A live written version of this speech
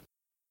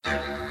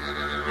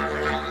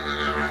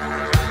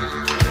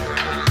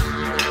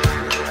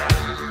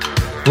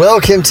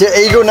Welcome to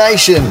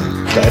Eaglenation.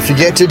 Don't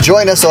forget to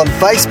join us on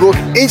Facebook,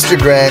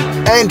 Instagram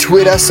and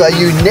Twitter so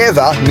you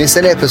never miss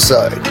an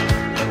episode.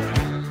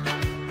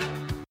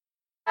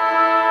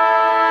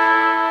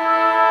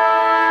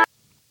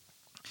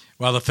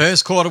 Well, the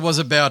first quarter was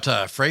about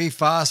a free,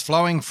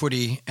 fast-flowing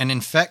footy and,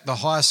 in fact, the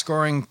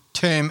highest-scoring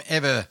term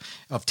ever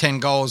of 10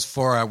 goals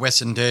for a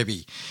Western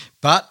Derby.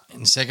 But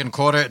in the second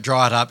quarter, it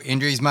dried up.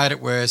 Injuries made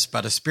it worse,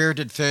 but a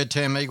spirited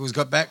third-term Eagles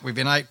got back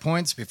within 8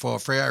 points before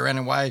Freo ran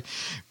away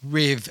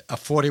with a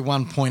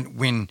 41-point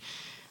win.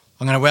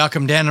 I'm going to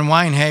welcome Dan and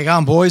Wayne. How you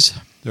going, boys?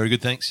 Very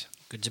good, thanks.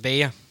 Good to be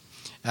here.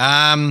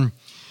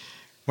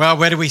 Well,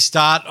 where do we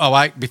start? Oh,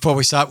 wait, before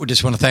we start, we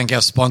just want to thank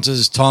our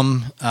sponsors,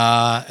 Tom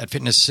at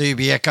Fitness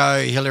Subi Echo,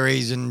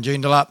 Hillary's and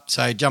Joondalup.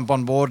 So jump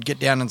on board, get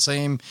down and see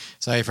him.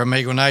 So from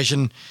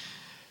Eaglenation,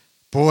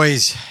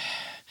 boys,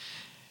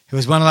 it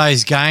was one of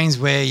those games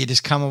where you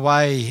just come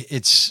away,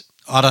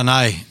 I don't know,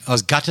 I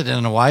was gutted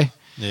in a way.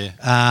 Yeah.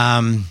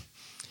 I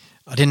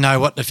didn't know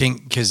what to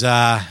think because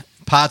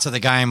parts of the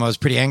game I was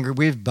pretty angry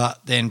with,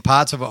 but then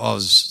parts of it I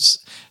was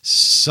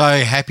so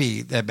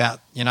happy about,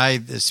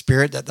 the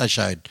spirit that they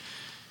showed.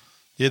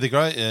 Yeah, the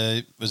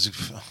great was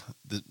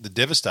the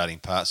devastating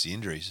parts, the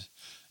injuries,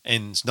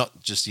 and it's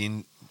not just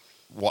in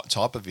what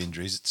type of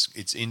injuries.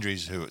 It's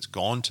injuries who it's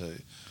gone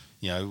to.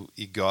 You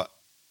got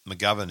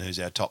McGovern, who's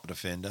our top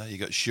defender. You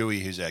got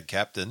Shuey, who's our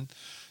captain.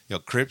 You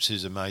got Cripps,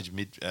 who's a major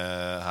mid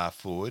half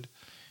forward,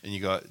 and you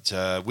got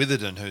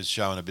Witherden, who's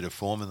shown a bit of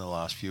form in the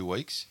last few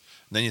weeks.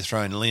 And then you're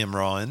throwing Liam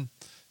Ryan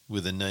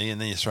with a knee, and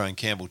then you're throwing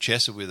Campbell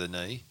Chesser with a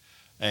knee,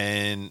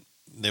 and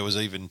there was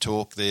even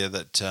talk there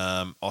that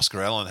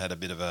Oscar Allen had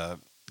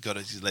got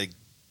his leg a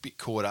bit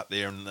caught up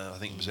there, and I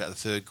think it was about the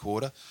third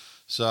quarter.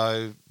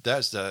 So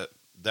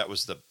that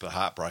was the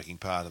heartbreaking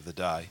part of the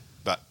day.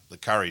 But the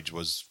courage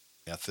was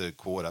our third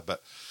quarter.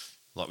 But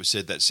like we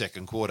said, that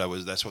second quarter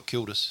that's what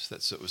killed us.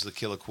 It was the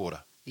killer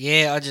quarter.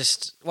 Yeah, I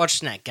just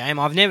watching that game.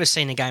 I've never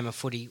seen a game of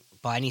footy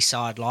by any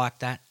side like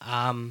that.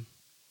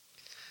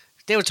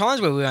 There were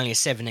times where we only had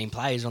 17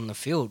 players on the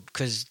field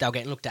because they were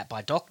getting looked at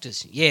by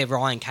doctors. Yeah,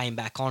 Ryan came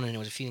back on and there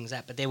was a few things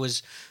but there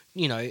was,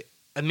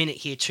 a minute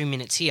here, 2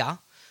 minutes here,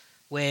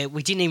 where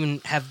we didn't even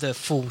have the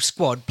full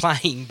squad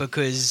playing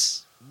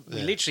because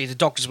literally the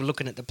doctors were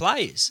looking at the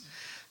players.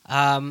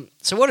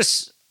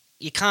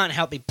 You can't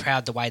help be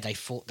proud the way they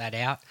fought that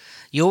out.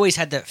 You always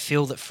had that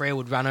feel that Freo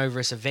would run over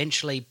us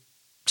eventually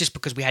just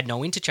because we had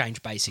no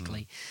interchange,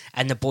 basically,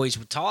 and the boys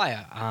would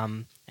tire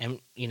and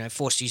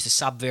forced to use the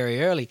sub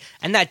very early.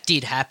 And that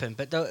did happen.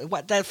 But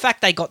the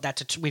fact they got that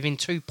to within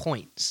 2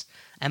 points,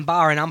 and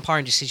bar an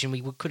umpiring decision,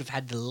 we could have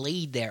had the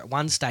lead there at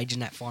one stage in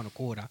that final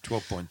quarter.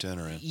 12-point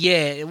turnaround.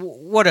 Yeah,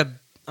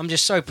 I'm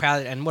just so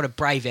proud, and what a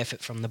brave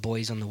effort from the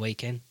boys on the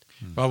weekend.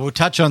 Well, we'll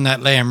touch on that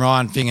Liam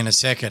Ryan thing in a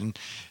second.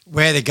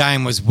 Where the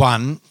game was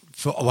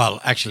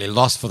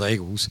lost for the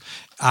Eagles,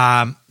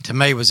 to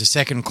me was the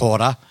second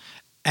quarter,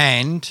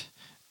 and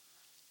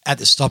at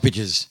the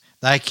stoppages.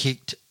 They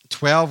kicked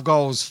 12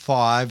 goals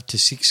 5 to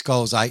 6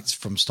 goals 8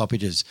 from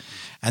stoppages,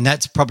 and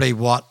that's probably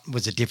what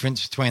was the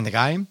difference between the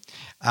game.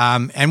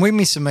 And we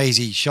missed some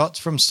easy shots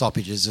from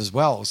stoppages as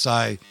well.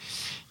 So,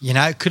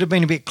 it could have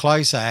been a bit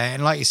closer.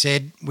 And like you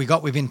said, we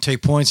got within 2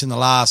 points in the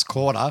last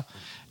quarter,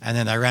 and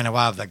then they ran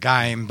away with the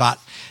game. But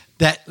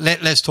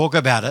let's talk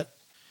about it.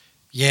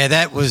 Yeah,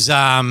 that was,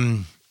 I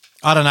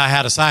don't know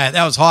how to say it.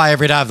 That was high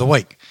every day of the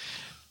week.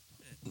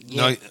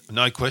 Yeah.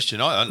 No question.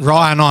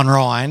 Ryan on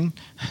Ryan.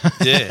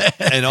 Yeah,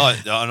 and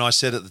I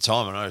said at the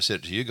time, and I said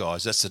it to you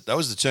guys, that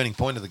was the turning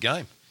point of the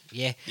game.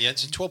 Yeah. Yeah,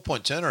 it's a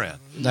 12-point turnaround.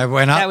 They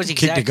went up,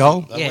 kicked a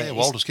goal.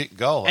 Walters kicked a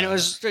goal. And it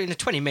was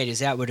 20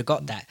 metres out, would have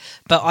got that.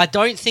 But I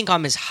don't think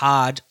I'm as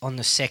hard on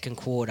the second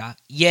quarter.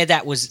 Yeah,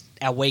 that was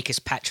our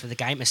weakest patch for the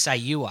game, as say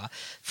you are,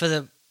 for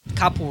the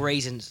couple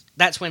reasons.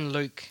 That's when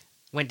Luke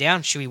went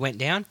down, Shuey went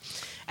down,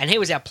 and he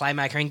was our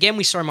playmaker. And again,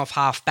 we saw him off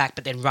half back,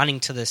 but then running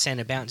to the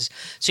centre bounces.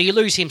 So you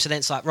lose him, so then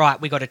it's like, right,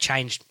 we got to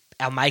change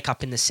our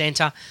makeup in the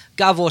centre.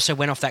 Gov also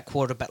went off that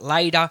quarter a bit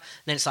later.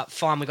 Then it's like,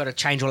 fine, we've got to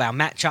change all our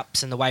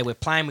matchups and the way we're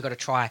playing. We've got to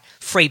try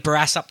free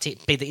Barras up to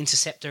be the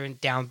interceptor and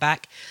down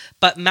back.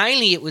 But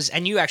mainly it was,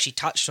 and you actually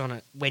touched on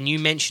it when you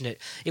mentioned it,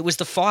 it was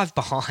the 5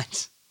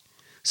 behind.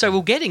 So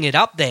we're getting it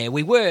up there.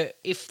 We were,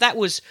 if that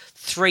was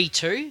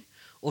 3-2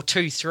 or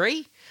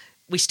 2-3,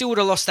 we still would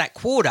have lost that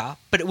quarter,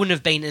 but it wouldn't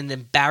have been an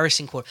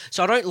embarrassing quarter.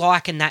 So I don't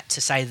liken that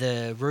to, say,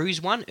 the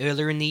Roos one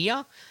earlier in the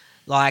year.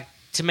 Like,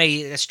 to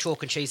me, that's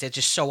chalk and cheese. They're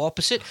just so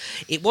opposite.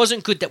 It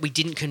wasn't good that we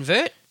didn't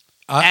convert,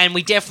 and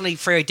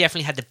Freo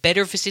definitely had the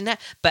better of us in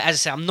that. But as I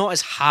say, I'm not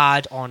as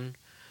hard on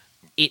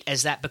it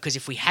as that, because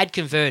if we had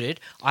converted,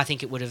 I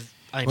think it would have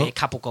only been a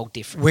couple goal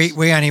difference.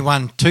 We only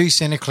won 2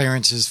 centre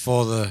clearances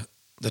for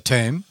the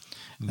term,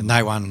 and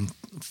they won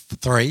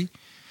 3.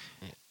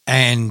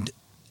 And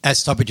at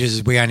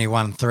stoppages, we only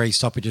won 3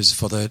 stoppages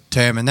for the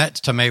term, and that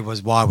to me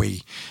was why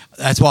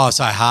that's why I was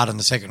so hard in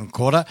the second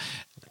quarter.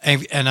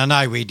 And I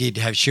know we did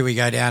have Shuey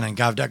go down and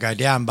Gov go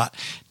down, but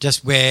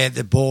just where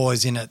the ball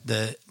is in at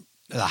the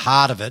the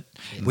heart of it.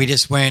 We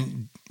just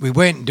weren't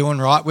doing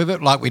right with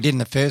it like we did in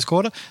the first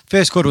quarter.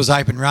 First quarter was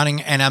open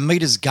running, and our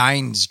metres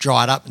gains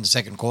dried up in the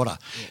second quarter.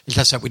 It's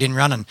just that we didn't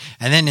run. And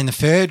then in the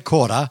third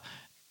quarter,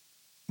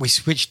 we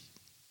switched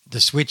the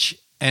switch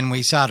and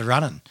we started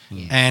running.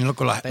 And look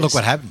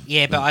what happened.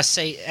 Yeah, but I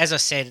see, as I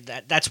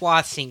said, that's why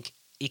I think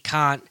you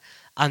can't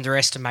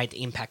underestimate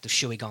the impact of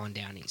Shuey going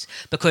down is.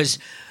 Because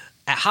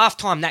at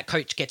halftime, that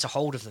coach gets a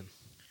hold of them.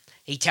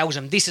 He tells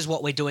them, this is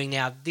what we're doing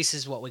now, this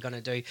is what we're going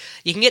to do.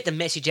 You can get the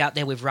message out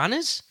there with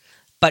runners,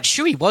 but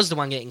Shuey was the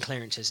one getting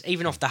clearances,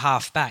 even off the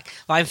half back.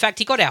 In fact,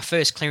 he got our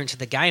first clearance of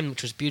the game,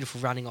 which was beautiful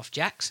running off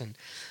Jackson.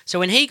 So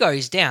when he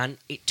goes down,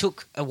 it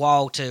took a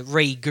while to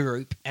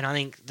regroup, and I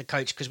think the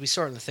coach, because we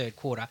saw it in the third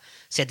quarter,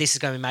 said this is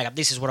going to be made up,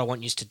 this is what I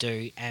want you to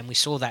do, and we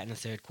saw that in the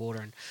third quarter,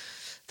 and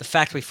the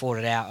fact we fought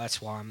it out,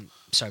 that's why I'm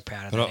so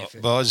proud of that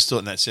effort. But I just thought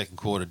in that second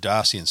quarter,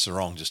 Darcy and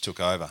Sarong just took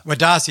over. Well,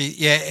 Darcy,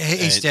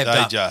 he stepped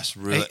up. Just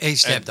really, he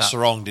stepped up.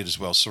 Sarong did as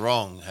well.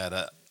 Sarong had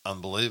an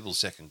unbelievable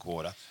second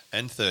quarter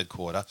and third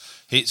quarter.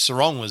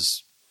 Sarong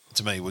was,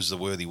 to me, was the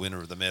worthy winner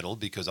of the medal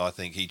because I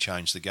think he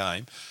changed the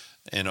game.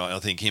 And I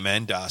think him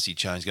and Darcy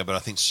changed the game, but I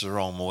think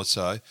Sarong more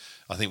so.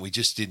 I think we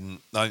just didn't.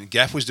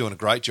 Gaff was doing a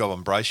great job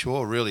on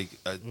Brayshaw, really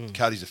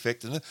cut his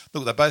effectiveness.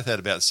 Look, they both had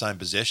about the same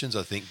possessions,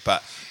 I think,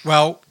 but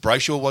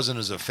Brayshaw wasn't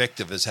as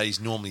effective as he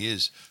normally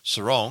is.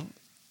 Sarong,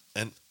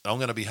 and I'm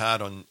going to be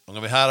hard on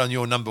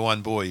your number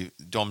one boy,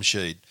 Dom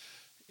Sheed.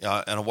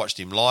 And I watched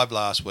him live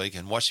last week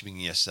and watched him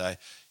yesterday.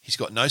 He's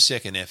got no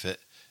second effort,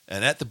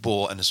 and at the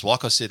ball, and it's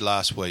like I said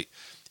last week.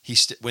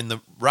 When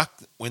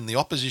the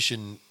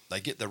opposition they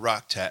get the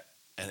ruck tap.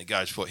 And it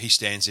goes for he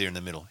stands there in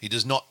the middle. He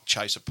does not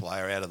chase a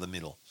player out of the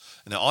middle.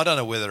 Now, I don't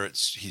know whether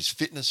it's his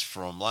fitness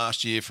from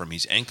last year, from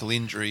his ankle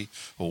injury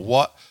or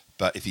what,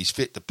 but if he's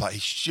fit to play, he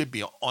should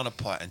be on a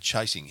player and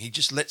chasing. He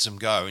just lets them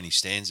go and he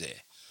stands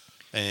there.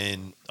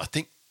 And I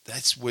think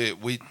that's where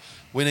we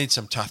need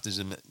some toughness.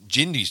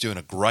 Jindy's doing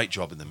a great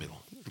job in the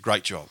middle.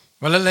 Great job.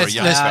 Well,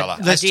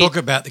 let's talk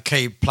about the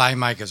key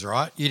playmakers,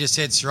 right? You just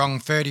said Strong,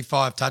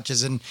 35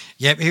 touches, and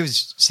he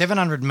was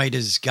 700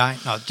 metres gain,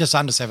 just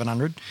under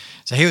 700.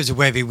 So he was a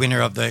worthy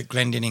winner of the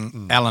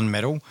Glendinning Allen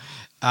medal.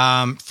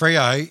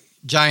 Freo,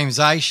 James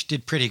Aish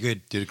did pretty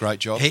good. Did a great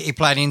job. He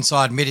played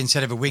inside mid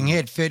instead of a wing. He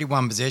had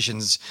 31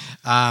 possessions,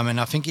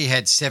 and I think he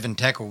had 7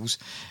 tackles.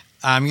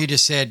 You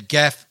just said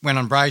Gaff went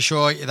on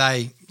Brayshaw.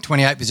 They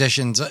 28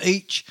 possessions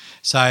each.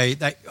 So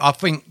I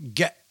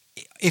think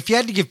if you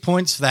had to give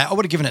points for that, I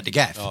would have given it to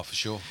Gaff. Oh, for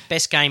sure.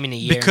 Best game in a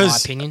year, in my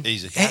opinion.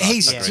 He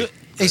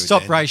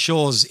stopped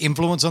Brayshaw's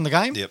influence on the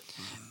game. Yep.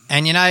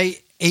 And,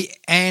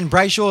 and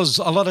Brayshaw's,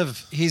 a lot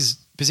of his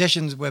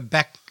possessions were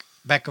back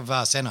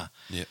of centre.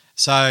 Yep.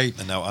 So, and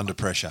they were under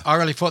pressure. I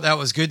really thought that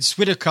was good.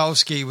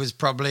 Swiatkowski was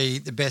probably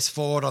the best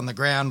forward on the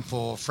ground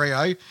for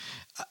Freo.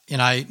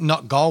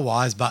 Not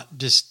goal-wise, but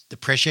just the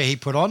pressure he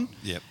put on.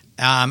 Yep.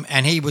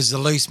 And he was the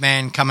loose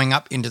man coming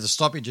up into the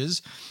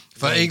stoppages.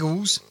 For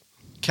Eagles,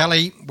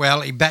 Kelly,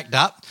 he backed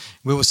up.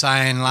 We were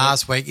saying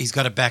last week he's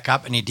got to back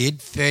up, and he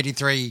did.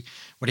 33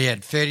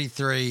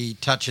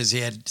 touches. He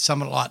had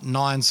something like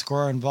 9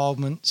 scorer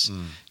involvements,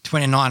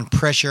 29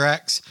 pressure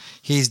acts.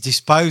 His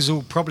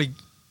disposal probably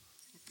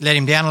let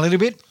him down a little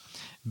bit,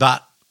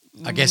 but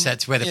I guess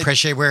that's where the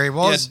pressure where he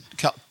was. He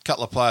had a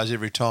couple of players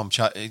every time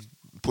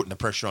putting the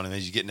pressure on him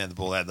as he's getting the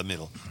ball out of the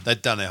middle.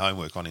 They'd done their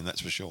homework on him,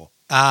 that's for sure.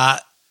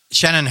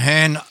 Shannon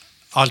Hearn,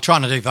 I was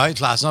trying to do votes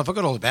last night. I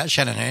forgot all about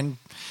Shannon Hearn.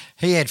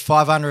 He had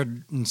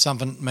 500 and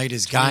something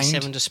metres gained.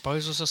 27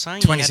 disposals or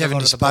something? 27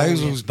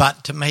 disposals,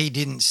 but to me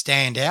didn't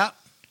stand out.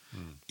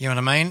 You know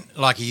what I mean?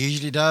 Like he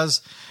usually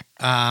does.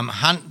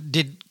 Hunt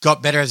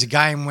got better as the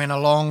game went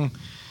along.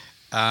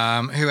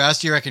 Who else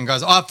do you reckon,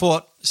 guys? I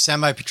thought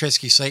Samo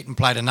Petreski-Seaton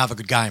played another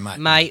good game, mate.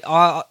 Mate,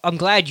 I'm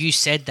glad you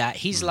said that.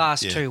 His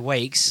last 2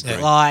 weeks,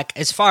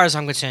 as far as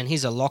I'm concerned,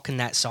 he's a lock in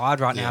that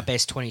side right now,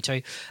 best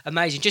 22.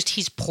 Amazing. Just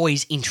his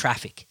poise in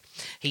traffic.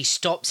 He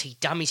stops, he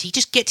dummies, he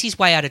just gets his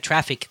way out of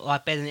traffic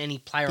better than any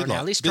player on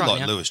our list right now. A bit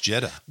like Lewis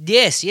Jetta.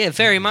 Yes,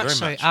 very much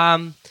so.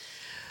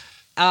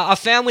 I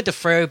found with the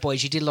Freo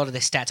boys, you did a lot of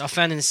their stats. I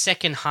found in the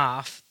second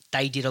half,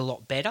 they did a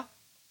lot better,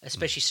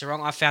 especially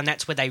Sarong. I found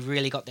that's where they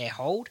really got their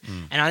hold.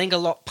 And I think a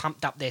lot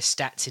pumped up their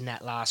stats in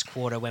that last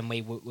quarter when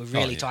we were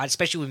really tight,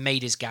 especially with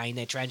metres gained.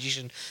 Their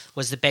transition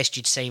was the best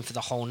you'd seen for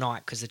the whole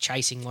night because the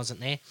chasing wasn't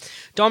there.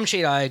 Dom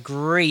Sheed, I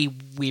agree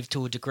with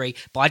to a degree,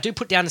 but I do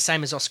put down the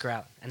same as Oscar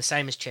Allen and the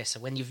same as Chesser.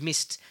 When you've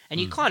missed, and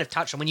you kind of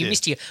touched on, when you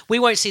missed here, we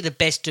won't see the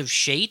best of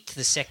Sheed to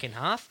the second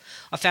half.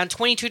 I found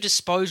 22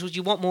 disposals.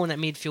 You want more in that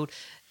midfield.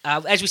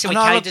 As we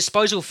said,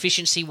 disposal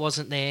efficiency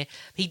wasn't there.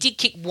 He did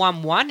kick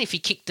 1-1. If he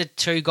kicked the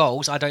 2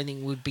 goals, I don't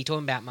think we'd be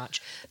talking about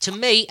much. To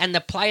me, and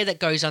the player that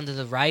goes under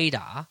the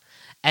radar,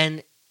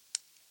 and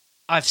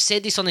I've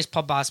said this on this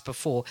podcast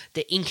before,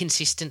 the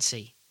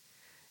inconsistency.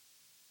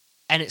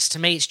 And to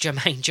me, it's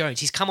Jermaine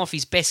Jones. He's come off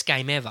his best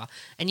game ever,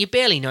 and you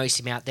barely notice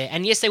him out there.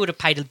 And yes, they would have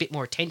paid a bit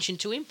more attention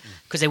to him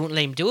because they wouldn't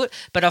let him do it.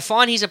 But I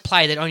find he's a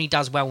player that only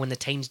does well when the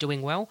team's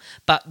doing well.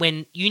 But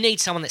when you need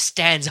someone that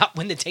stands up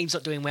when the team's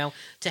not doing well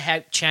to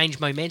help change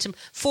momentum,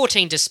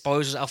 14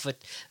 disposals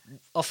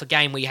off a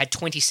game where you had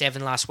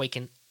 27 last week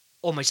and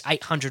almost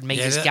 800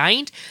 metres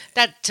gained.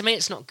 That, to me,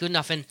 it's not good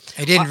enough. And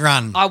he didn't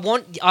run. I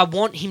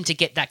want him to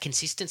get that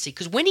consistency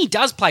because when he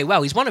does play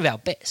well, he's one of our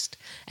best.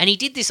 And he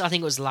did this, I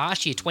think it was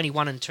last year,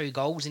 21 and 2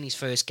 goals in his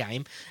first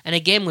game, and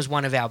again was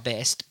one of our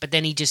best, but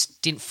then he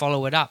just didn't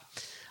follow it up.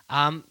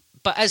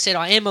 But as I said,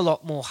 I am a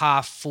lot more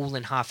half full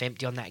than half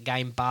empty on that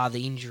game, bar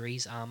the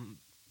injuries.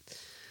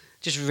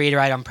 Just to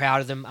reiterate, I'm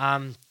proud of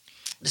them.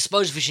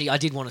 Disposal for Sheed, I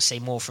did want to see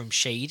more from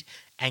Sheed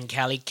and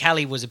Kelly.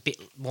 Kelly was a bit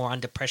more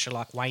under pressure,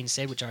 like Wayne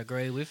said, which I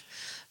agree with.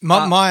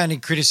 My only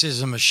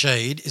criticism of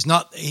Sheed is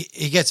not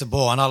he gets a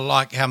ball, and I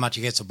like how much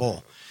he gets a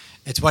ball.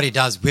 It's what he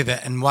does with it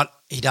and what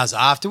he does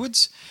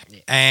afterwards. Yeah.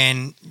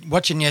 And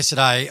watching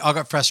yesterday, I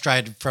got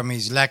frustrated from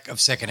his lack of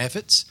second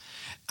efforts.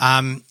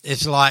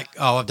 It's like,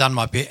 I've done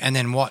my bit and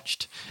then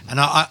watched. And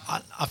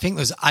I think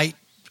there was 8.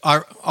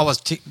 I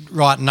was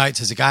writing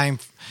notes as a game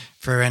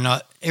for,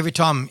 and every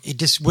time he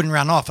just wouldn't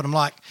run off. And I'm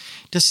like,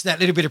 just that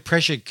little bit of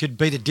pressure could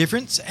be the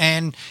difference.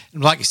 And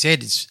like you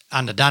said, it's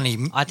underdone. He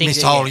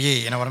missed the whole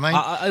year, you know what I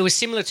mean? It was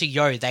similar to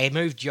Yo. They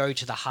moved Yo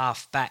to the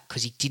half back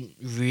because he didn't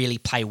really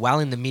play well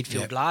in the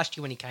midfield last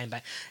year when he came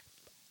back.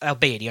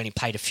 Albeit he only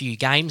played a few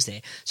games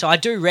there. So I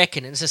do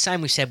reckon, and it's the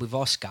same we said with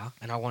Oscar,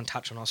 and I want to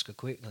touch on Oscar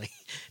quickly,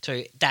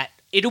 too, that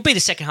it'll be the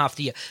second half of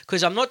the year.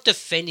 Because I'm not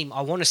defending him.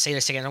 I want to see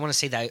the second. I want to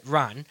see that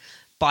run.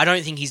 But I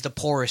don't think he's the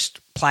poorest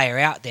player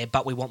out there,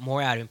 but we want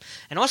more out of him.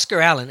 And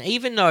Oscar Allen,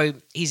 even though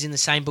he's in the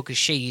same book as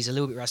he's a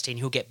little bit rusty and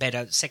he'll get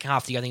better. Second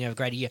half of the year, I think he'll have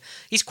a greater year.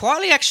 He's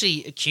quietly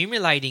actually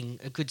accumulating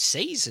a good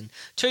season.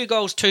 2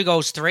 goals,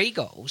 3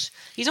 goals.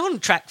 He's on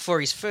track for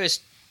his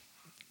first,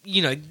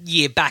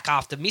 year back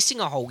after missing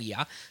a whole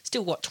year.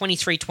 Still,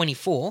 23,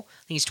 24? I think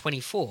he's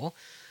 24.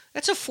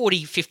 That's a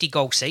 40, 50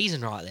 goal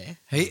season right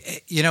there.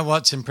 You know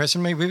what's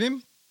impressing me with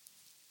him?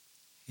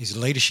 His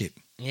leadership.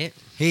 Yeah.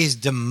 He's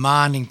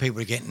demanding people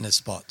to get in the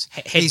spots.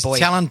 He's boy.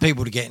 telling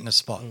people to get in the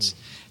spots.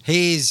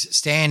 He's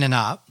standing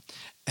up,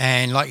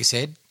 and like you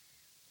said,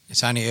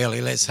 it's only early.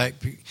 Let's hope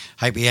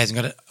he hasn't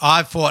got it.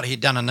 I thought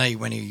he'd done a knee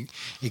when he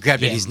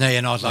grabbed at his knee,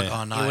 and I was like,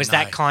 oh, no. It was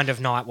that kind of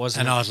night,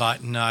 wasn't it? And I was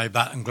like, no,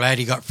 but I'm glad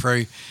he got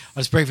through. I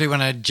just briefly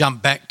want to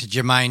jump back to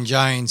Jermaine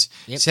Jones.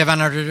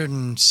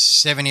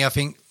 770, I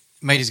think,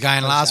 metres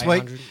gained last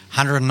week,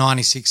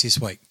 196 this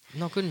week.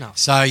 Not good enough.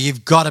 So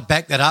you've got to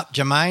back that up,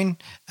 Jermaine.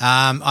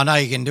 I know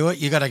you can do it.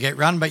 You got to get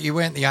run, but you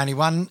weren't the only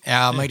one.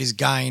 Our metres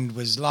gained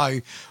was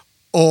low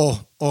or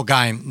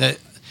game. There's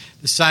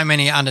so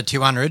many under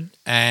 200,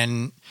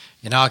 and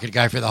I could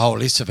go through the whole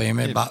list of him,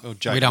 but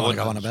we don't want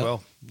to go on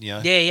about it.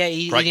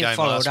 He didn't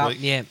follow it up. Week.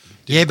 Yeah,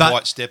 Didn't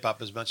quite step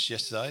up as much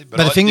yesterday. But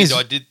the thing is,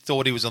 I did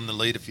thought he was on the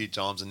lead a few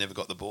times and never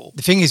got the ball.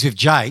 The thing is with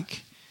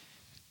Jake,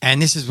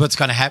 and this is what's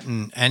going to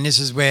happen, and this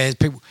is where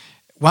people.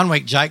 1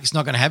 week, Jake's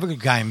not going to have a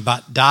good game,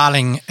 but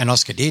Darling and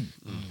Oscar did.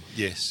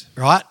 Yes.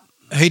 Right?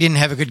 Who didn't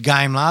have a good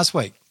game last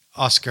week?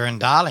 Oscar and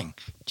Darling.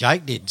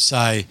 Jake did.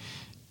 So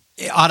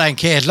I don't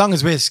care. As long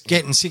as we're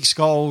getting 6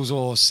 goals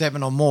or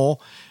 7 or more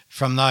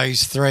from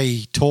those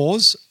 3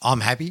 tours,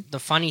 I'm happy. The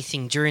funny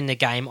thing, during the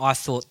game, I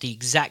thought the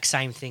exact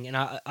same thing, and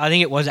I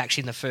think it was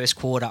actually in the first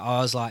quarter. I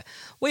was like,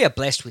 we are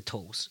blessed with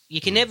tools. You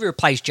can never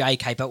replace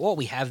JK, but what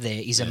we have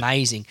there is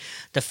amazing.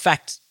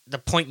 The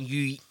point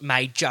you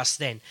made just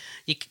then,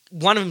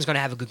 one of them's going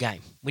to have a good game.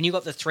 When you've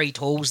got the 3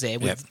 tools there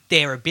with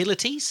their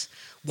abilities,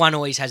 one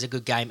always has a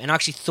good game. And I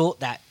actually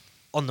thought that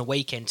on the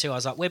weekend too. I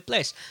was like, we're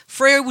blessed.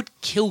 Freo would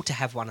kill to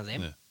have one of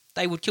them. Yeah.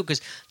 They would kill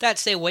because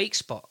that's their weak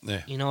spot.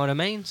 Yeah. You know what I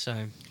mean?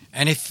 So,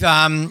 and if you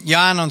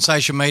aren't on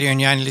social media and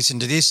you only listen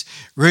to this,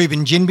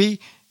 Ruben Jinby,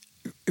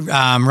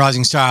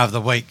 Rising Star of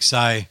the Week.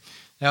 So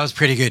that was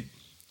pretty good.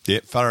 Yeah,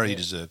 thoroughly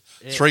deserved.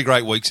 3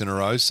 great weeks in a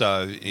row,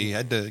 so he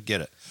had to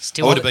get it.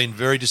 I would have been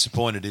very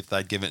disappointed if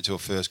they'd given it to a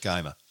first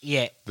gamer.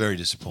 Yeah. Very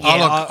disappointed.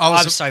 Yeah,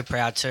 I'm so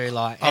proud too.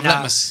 I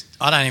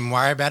don't even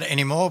worry about it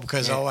anymore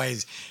because I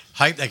always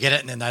hope they get it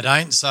and then they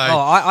don't. So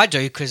I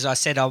do because I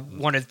said I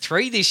wanted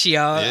 3 this year.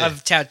 Yeah.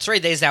 I've touted 3.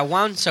 There's our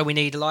 1, so we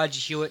need Elijah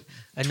Hewitt,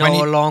 a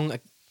Noah Long, a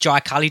Jai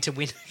Cully to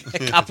win a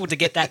couple to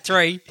get that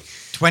 3.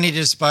 20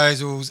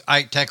 disposals,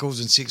 8 tackles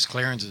and 6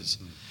 clearances.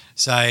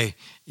 So,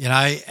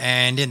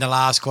 and in the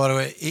last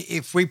quarter,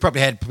 if we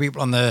probably had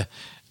people on the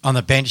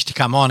bench to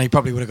come on, he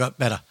probably would have got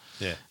better.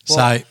 Yeah.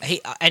 Well,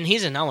 and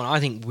here's another one I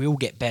think will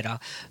get better.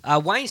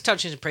 Wayne's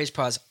touches and press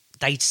prize,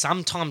 they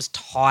sometimes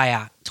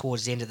tire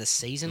towards the end of the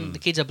season. The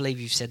kids, I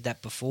believe you've said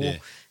that before,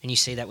 and you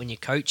see that when you're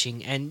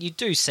coaching, and you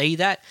do see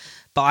that.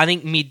 But I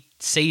think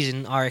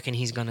mid-season, I reckon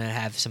he's going to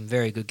have some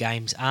very good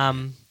games.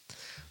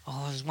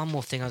 There's one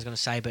more thing I was going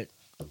to say, but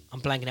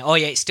I'm blanking out. Oh,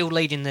 yeah, it's still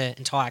leading the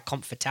entire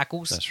comp for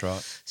tackles. That's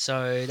right.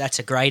 So that's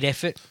a great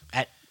effort.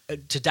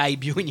 To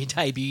debut, in your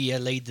debut, you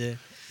lead the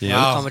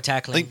comp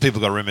tackling. I think people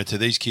got to remember, too,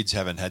 these kids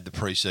haven't had the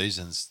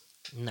pre-seasons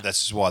No.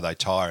 That's why they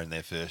tire in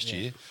their first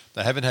year.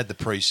 They haven't had the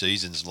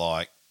pre-seasons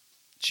like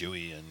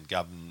Chewy and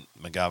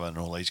McGovern and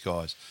all these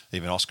guys,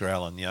 even Oscar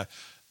Allen,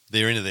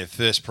 they're into their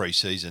first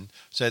pre-season.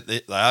 So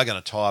they are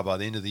going to tire by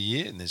the end of the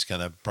year, and it's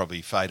going to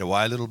probably fade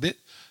away a little bit.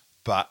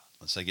 But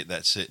once they get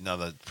that set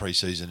another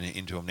pre-season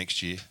into them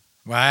next year.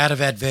 Well, out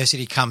of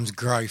adversity comes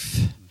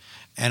growth.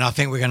 And I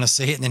think we're going to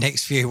see it in the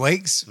next few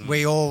weeks.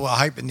 We all were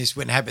hoping this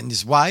wouldn't happen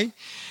this way.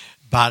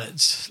 But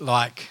it's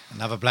like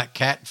another black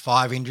cat,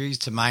 5 injuries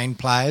to main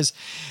players.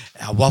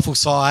 Our waffle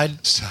side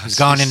was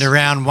going into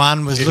round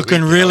 1, was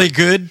looking really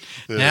good.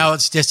 Yeah. Now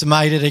it's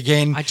decimated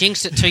again. I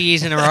jinxed it 2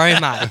 years in a row,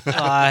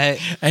 mate.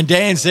 And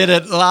Dan said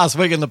it last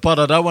week in the pod.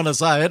 I don't want to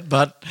say it,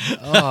 but...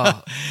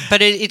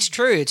 But it's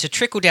true. It's a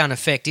trickle-down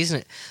effect, isn't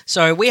it?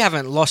 So we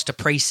haven't lost a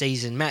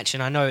pre-season match,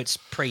 and I know it's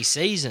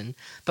pre-season,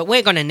 but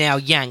we're going to now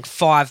yank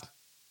 5,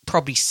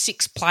 probably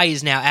 6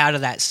 players now out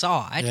of that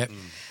side. Yep.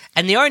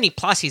 And the only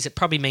plus is it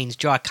probably means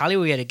Jai Cully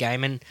will get a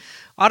game. And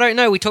I don't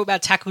know, we talk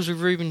about tackles with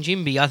Ruben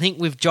Jimby. I think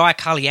with Jai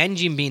Cully and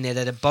Jimby in there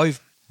that are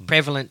both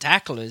prevalent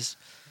tacklers,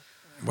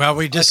 well,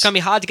 it's going to be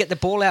hard to get the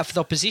ball out for the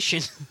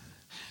opposition.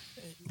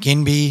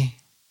 Jinby,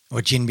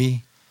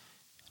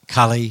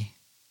 Cully,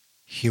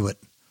 Hewitt.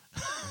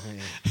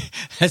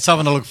 That's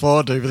something to look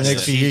forward to for the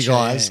next few years,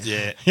 guys.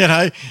 Yeah.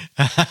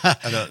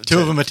 Two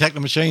of them are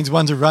tackle machines,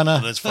 one's a runner.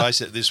 And let's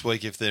face it, this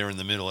week, if they're in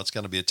the middle, it's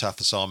going to be a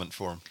tough assignment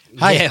for them.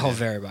 Hey,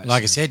 very much.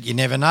 Like I said, you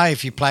never know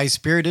if you play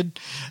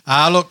spirited.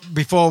 Look,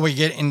 before we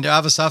get into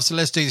other stuff, so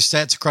let's do the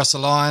stats across the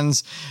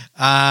lines.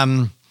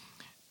 What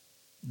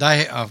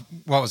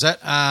was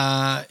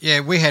that?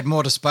 We had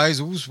more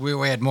disposals.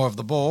 We had more of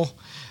the ball.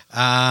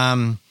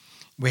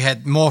 We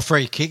had more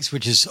free kicks,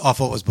 which I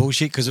thought was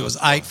bullshit because it was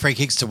 8 free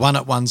kicks to 1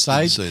 at one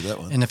stage Didn't see that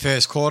one. in the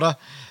first quarter.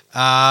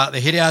 The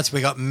hit-outs, we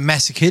got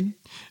massacred,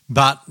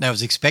 but that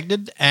was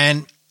expected.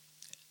 And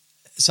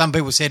some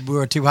people said we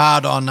were too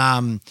hard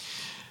on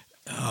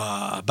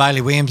Bailey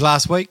Williams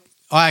last week.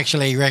 I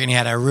actually reckon he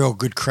had a real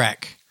good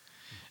crack.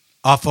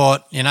 I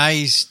thought,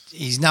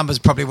 his numbers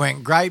probably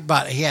weren't great,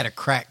 but he had a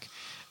crack.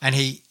 And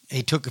he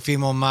took a few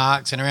more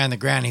marks, and around the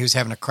ground he was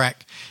having a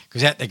crack.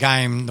 Because at the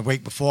game the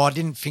week before, I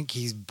didn't think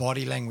his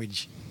body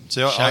language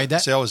showed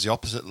that. I was the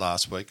opposite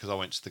last week because I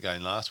went to the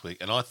game last week,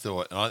 and I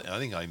thought, and I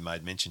think I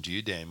made mention to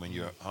you, Dan, when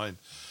you were at home,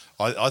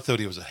 I thought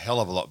he was a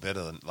hell of a lot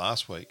better than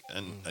last week.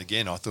 And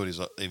again, I thought he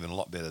was even a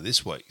lot better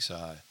this week.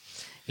 So...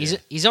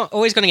 He's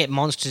always going to get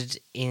monstered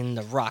in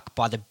the ruck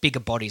by the bigger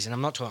bodies, and I'm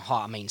not talking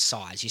height, I mean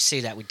size. You see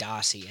that with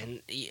Darcy,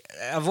 and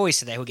I've always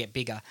said that he'll get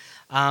bigger.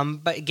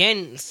 But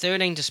again,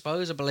 13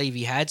 disposals, I believe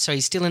he had, so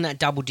he's still in that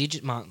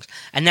double-digit marks,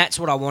 and that's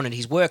what I wanted.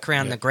 His work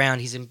around the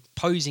ground, he's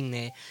imposing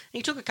there. And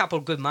he took a couple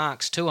of good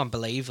marks too, I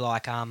believe.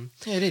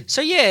 He did.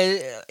 So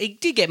yeah, he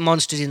did get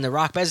monstered in the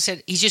ruck, but as I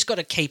said, he's just got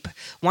to keep.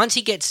 Once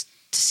he gets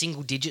to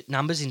single-digit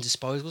numbers in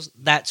disposals,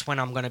 that's when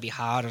I'm going to be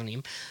hard on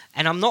him.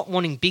 And I'm not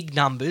wanting big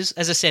numbers.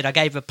 As I said, I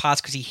gave a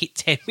pass because he hit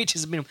 10, which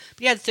is a minimum.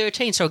 But he had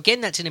 13, so again,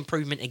 that's an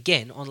improvement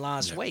again on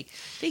last week.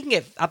 If he can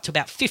get up to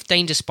about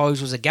 15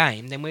 disposals a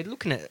game, then we're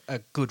looking at a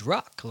good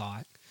ruck.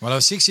 Well, it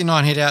was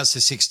 69 hit-outs to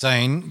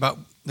 16, but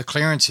the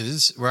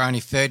clearances were only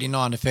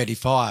 39 to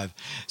 35.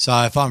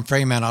 So if I'm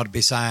Freeman, I'd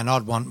be saying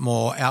I'd want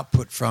more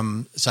output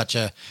from such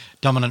a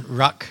dominant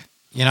ruck.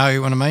 You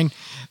know what I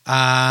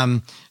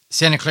mean?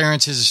 Centre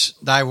clearances,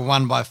 they were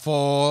won by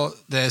 4.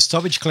 The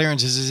stoppage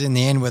clearances in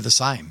the end were the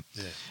same.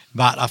 Yeah.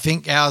 But I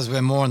think ours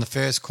were more in the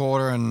first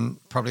quarter and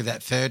probably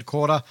that third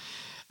quarter.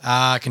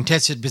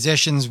 Contested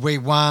possessions, we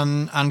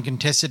won.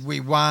 Uncontested,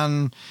 we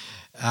won.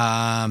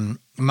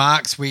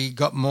 Marks, we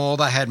got more.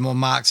 They had more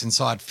marks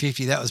inside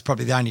 50. That was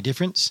probably the only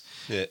difference.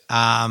 Yeah.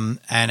 I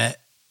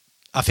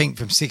think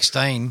from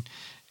 16,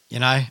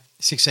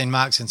 16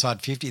 marks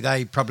inside 50,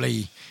 they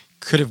probably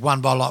could have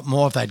won by a lot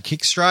more if they'd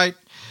kicked straight.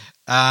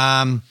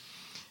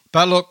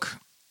 But look,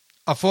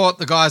 I thought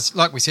the guys,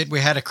 like we said, they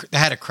had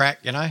a crack,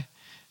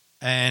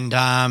 and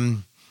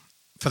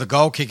for the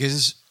goal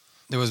kickers,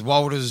 there was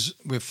Walters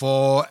with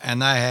 4,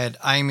 and they had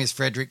Amos,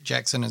 Frederick,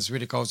 Jackson, and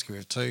Swiatkowski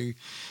with 2,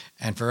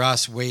 and for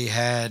us, we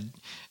had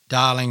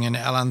Darling and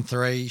Allen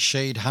 3,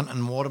 Sheed, Hunt,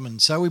 and Waterman.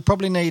 So we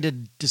probably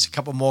needed just a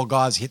couple more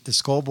guys hit the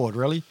scoreboard,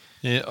 really.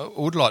 Yeah, I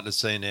would like to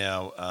see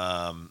now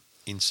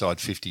inside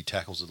 50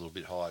 tackles a little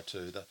bit higher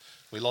too.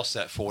 We lost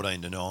that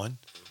 14 to 9.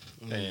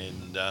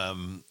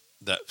 And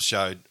that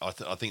showed. I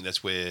think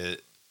that's where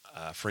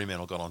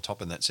Fremantle got on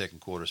top in that second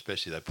quarter.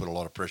 Especially, they put a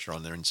lot of pressure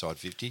on their inside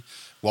 50.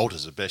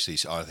 Walters, especially,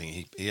 I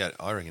think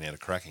I reckon he had a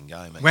cracking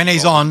game. When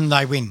he's on,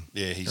 they win.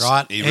 Yeah, he's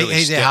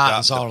their heart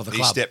and soul of the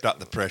club. He stepped up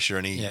the pressure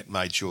and he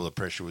made sure the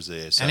pressure was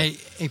there. So. And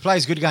he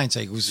plays good against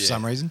Eagles for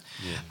some reason.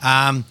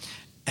 Yeah.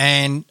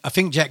 And I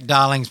think Jack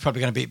Darling's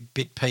probably going to be a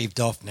bit peeved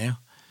off now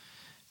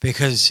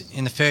because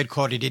in the third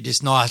quarter he did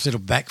this nice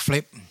little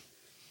backflip.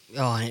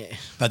 Oh, yeah.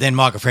 But then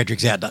Michael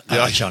Frederick's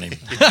outshone him.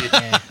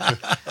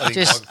 I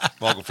think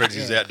Michael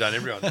Frederick's outdone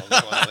everyone on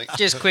that one, I think.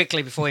 Just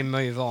quickly before we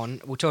move on,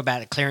 we'll talk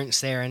about the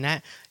clearance there and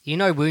that. You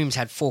know, Williams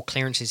had 4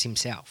 clearances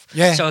himself.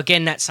 Yeah. So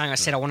again, that's saying I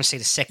said I want to see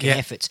the second Yeah.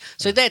 efforts.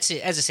 So that's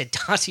it. As I said,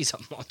 Darcy's a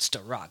monster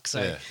ruck.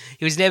 So Yeah.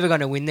 he was never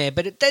going to win there.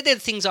 But they're the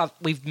things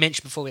we've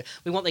mentioned before.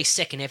 We want these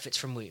second efforts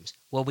from Williams.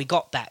 Well, we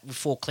got that with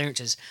 4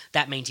 clearances.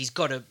 That means he's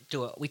got to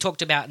do it. We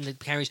talked about in the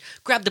carries,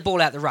 grab the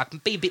ball out the ruck,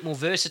 be a bit more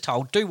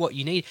versatile, do what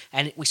you need,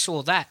 and we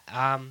saw that.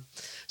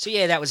 So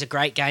yeah, that was a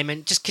great game,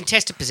 and just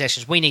contested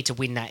possessions. We need to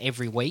win that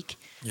every week.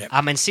 Yep.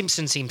 And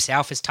Simpsons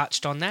himself has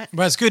touched on that.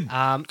 Well, it's good.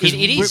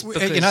 It is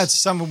because, it's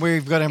something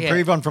we've got to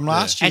improve on from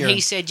last year. And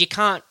he said you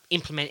can't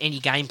implement any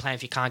game plan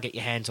if you can't get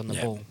your hands on the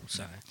ball.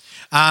 So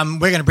we're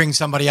going to bring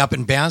somebody up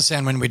in Bounce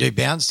Down when we do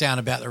Bounce Down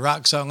about the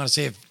ruck. So I'm going to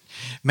see if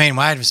me and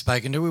Wade have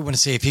spoken to. We want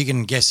to see if you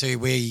can guess who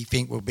we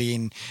think will be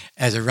in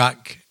as a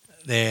ruck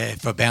there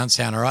for Bounce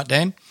Down. All right,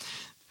 Dan?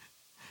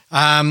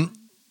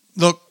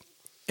 Look,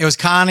 it was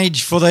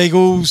carnage for the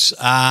Eagles.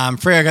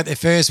 Freo got their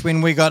first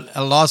win. We got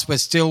a loss. We're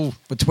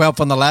 12th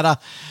on the ladder.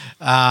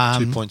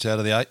 2 points out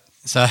of the 8.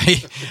 So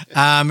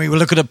we will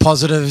look at the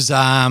positives.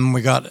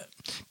 We got a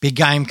big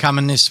game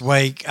coming this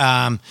week.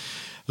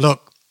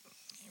 Look,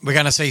 we're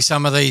going to see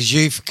some of these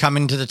youth come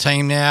into the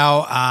team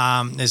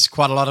now. There's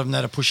quite a lot of them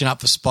that are pushing up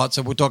for spots,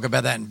 so we'll talk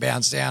about that in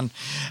Bounce Down.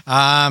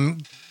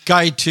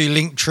 Go to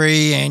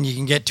Linktree and you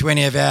can get to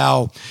any of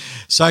our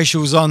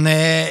socials on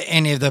there,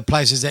 any of the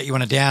places that you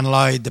want to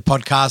download the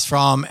podcast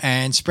from,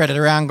 and spread it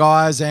around,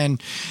 guys.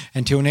 And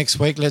until next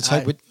week, let's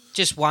hope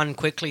just one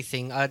quickly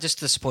thing, just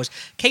to support,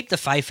 keep the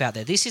faith out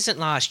there. This isn't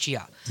last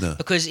year. No.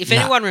 Because if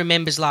anyone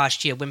remembers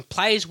last year, when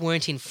players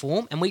weren't in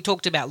form, and we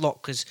talked about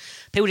Locke, because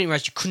people didn't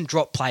realise you couldn't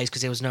drop players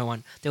because there was no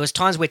one. There was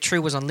times where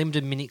True was on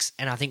limited minutes,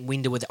 and I think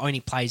Winder were the only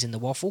players in the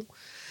Waffle.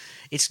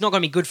 It's not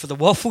going to be good for the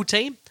Waffle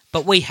team,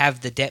 but we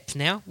have the depth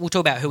now. We'll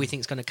talk about who we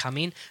think is going to come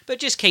in, but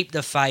just keep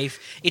the faith.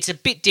 It's a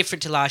bit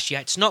different to last year.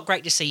 It's not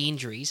great to see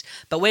injuries,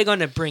 but we're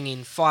going to bring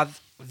in 5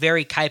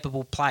 very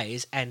capable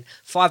players and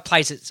 5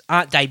 players that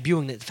aren't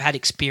debuting that have had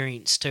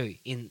experience too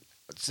in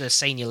the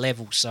senior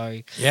level.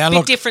 So yeah, a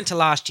bit different to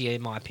last year,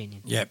 in my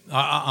opinion. Yeah,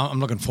 I'm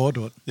looking forward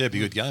to it. Yeah, it'd be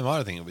a good game.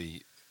 I think it'll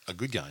be a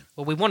good game.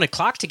 Well, we wanted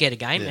Clark to get a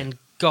game, and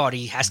God,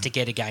 he has to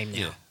get a game now.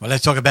 Yeah. Well,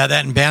 let's talk about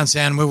that in Bounce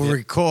Down. We will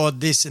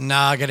record this and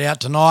get it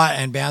out tonight,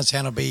 and Bounce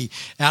Down will be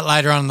out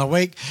later on in the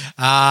week.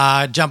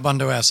 Jump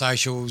onto our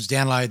socials,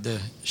 download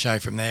the show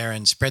from there,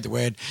 and spread the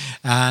word.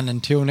 And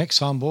until next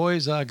time,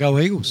 boys, go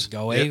Eagles.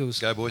 Go Eagles.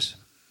 Go, boys.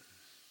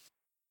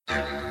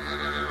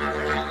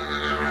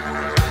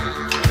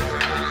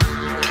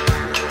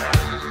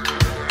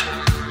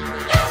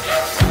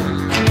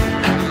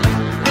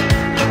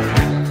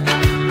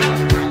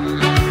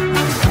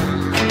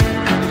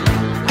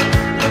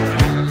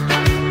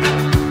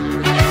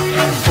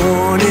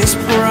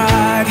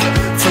 Pride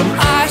from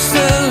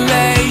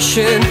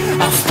isolation,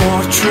 our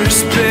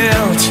fortress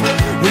built,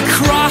 we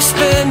crossed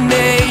the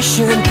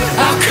nation,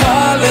 our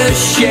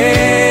colors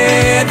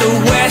share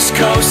the west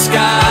coast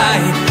sky.